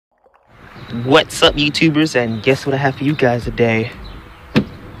What's up, YouTubers? And guess what I have for you guys today?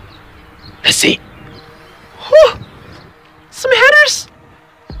 Let's see. Whew. Some headers.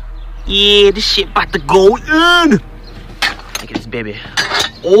 Yeah, this shit about to go in. Look at this baby.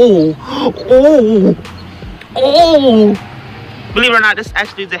 Oh. Believe it or not, this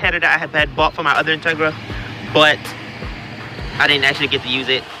actually is a header that I had bought for my other Integra, but I didn't actually get to use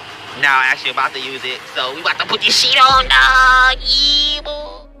it. Now I'm actually about to use it, so we about to put this shit on, dog. Yeah,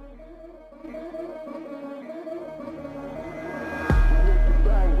 boy.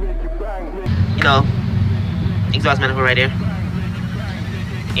 You know, exhaust manifold right there.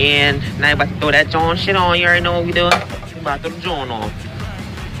 And now you're about to throw that John shit on. You already know what we doing. We're about to throw the John on.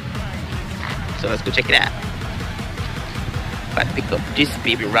 So let's go check it out. About to pick up this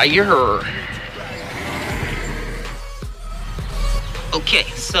baby right here. Okay,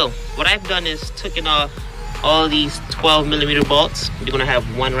 so what I've done is taken off all these 12mm bolts. You're gonna have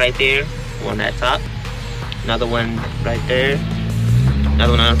one right there, one at the top, another one right there,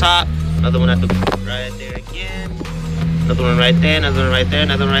 another one on top, another one at the right there again, another one right there, another one right there,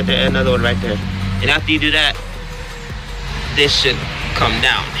 another one right there, and another one right there. And after you do that, this should come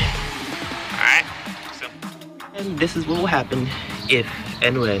down. Alright? So, and this is what will happen if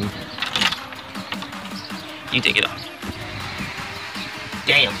and when you take it off.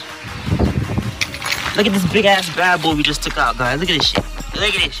 Damn. Look at this big ass bad boy we just took out, guys. Look at this shit.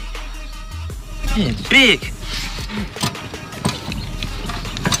 Look at this shit. Man, it's big.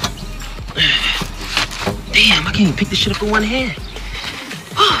 Damn, I can't even pick this shit up with one hand.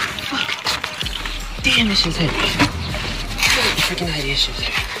 Oh, fuck. Damn, this shit's heavy. Look at the freaking idea, this shit's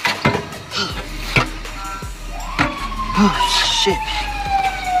heavy. Oh, shit.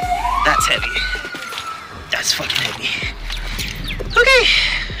 That's heavy. That's fucking heavy. Okay.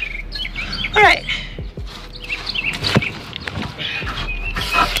 All right.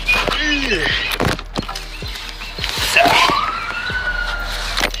 So,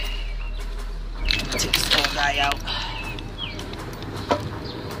 take this little guy out.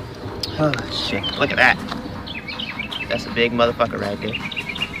 Oh shit! Look at that. That's a big motherfucker right there.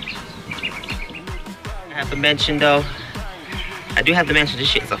 I have to mention though. I do have to mention this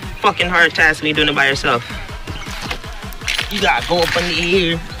shit is a fucking hard task when you're doing it by yourself. You gotta go up in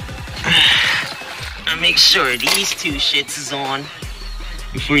the air and make sure these two shits is on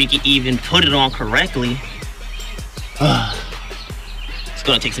before you can even put it on correctly. It's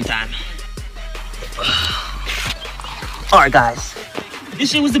gonna take some time. Alright guys,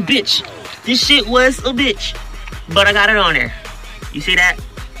 this shit was a bitch. This shit was a bitch. But I got it on there. You see that?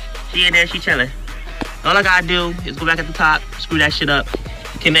 She in there, she chilling. All I gotta do is go back at the top, screw that shit up,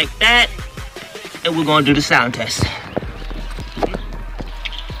 connect that, and we're gonna do the sound test.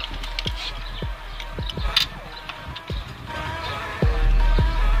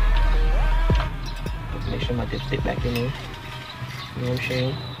 Make sure my dipstick back in there. You know what I'm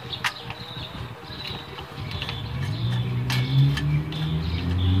saying?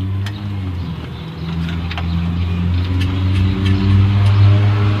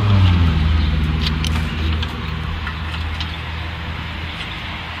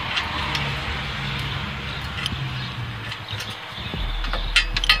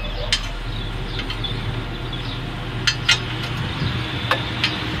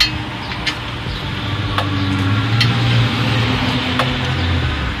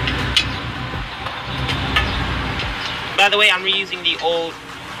 By the way, I'm reusing the old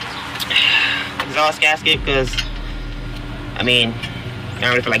exhaust gasket because, I mean, I don't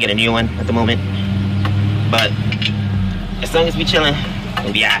really feel like getting a new one at the moment. But as long as we chilling,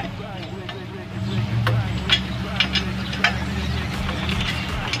 we'll be alright.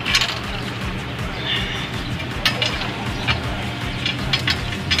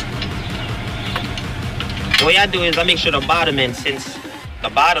 The way I do is I make sure the bottom end, since the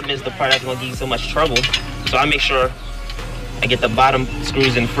bottom is the part that's gonna give you so much trouble. So I make sure I get the bottom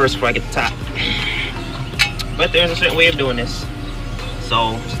screws in first before I get the top. But there's a certain way of doing this.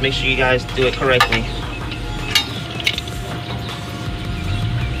 So just make sure you guys do it correctly.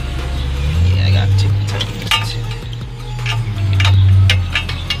 Yeah, I gotta take the time with this too.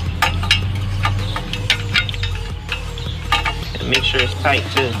 And make sure it's tight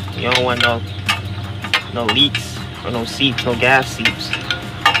too. You don't want no leaks or no seeps, no gas seeps.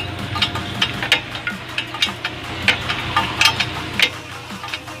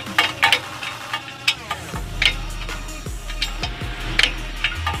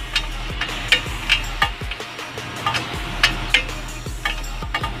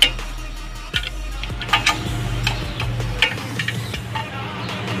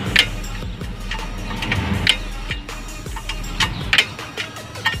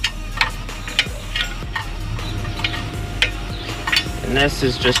 And this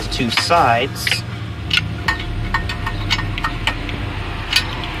is just the two sides.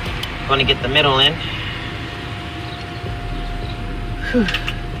 Gonna get the middle in. Whew.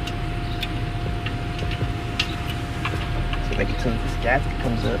 See if I can tell if this gasket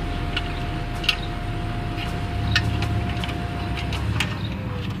comes up.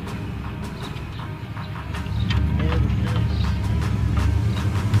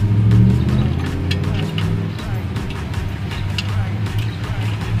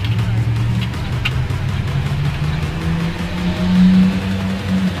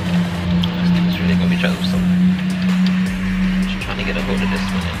 Get a hold of this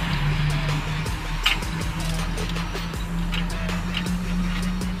one.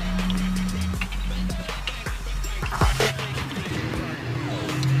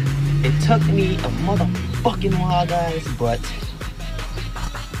 It took me a motherfucking while, guys, but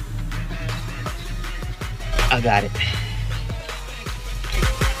I got it.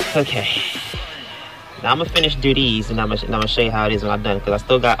 Okay. Now I'm gonna finish do these, and I'm gonna show you how it is when I'm done, because I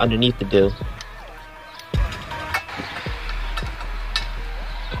still got underneath to do.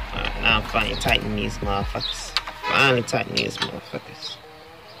 Now I'm finally tightening these motherfuckers. Finally tightening these motherfuckers.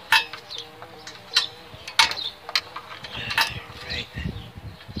 Alright.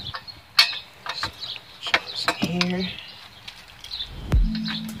 So here.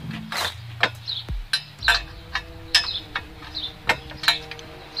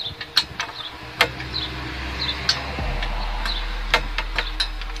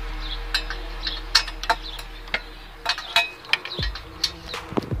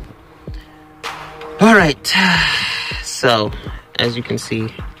 All right, so as you can see,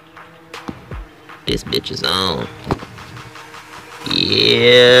 this bitch is on.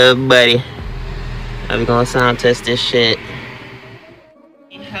 Yeah, buddy. Now we gonna sound test this shit.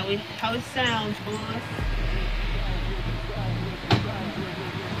 How it sounds, boys.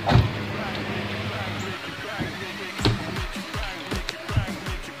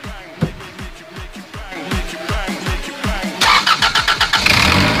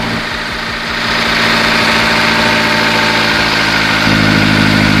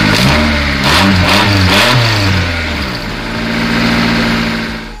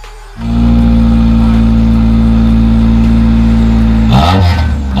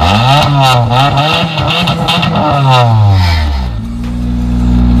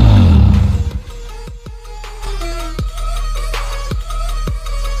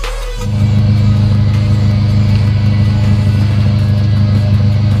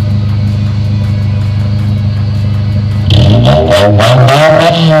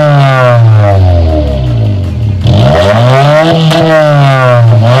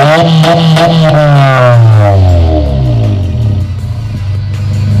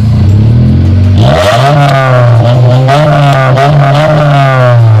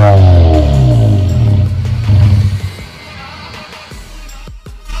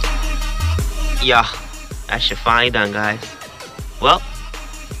 Yeah, that shit finally done, guys. Well,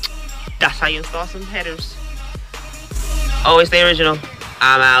 that's how you install some headers. Always stay original.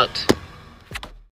 I'm out.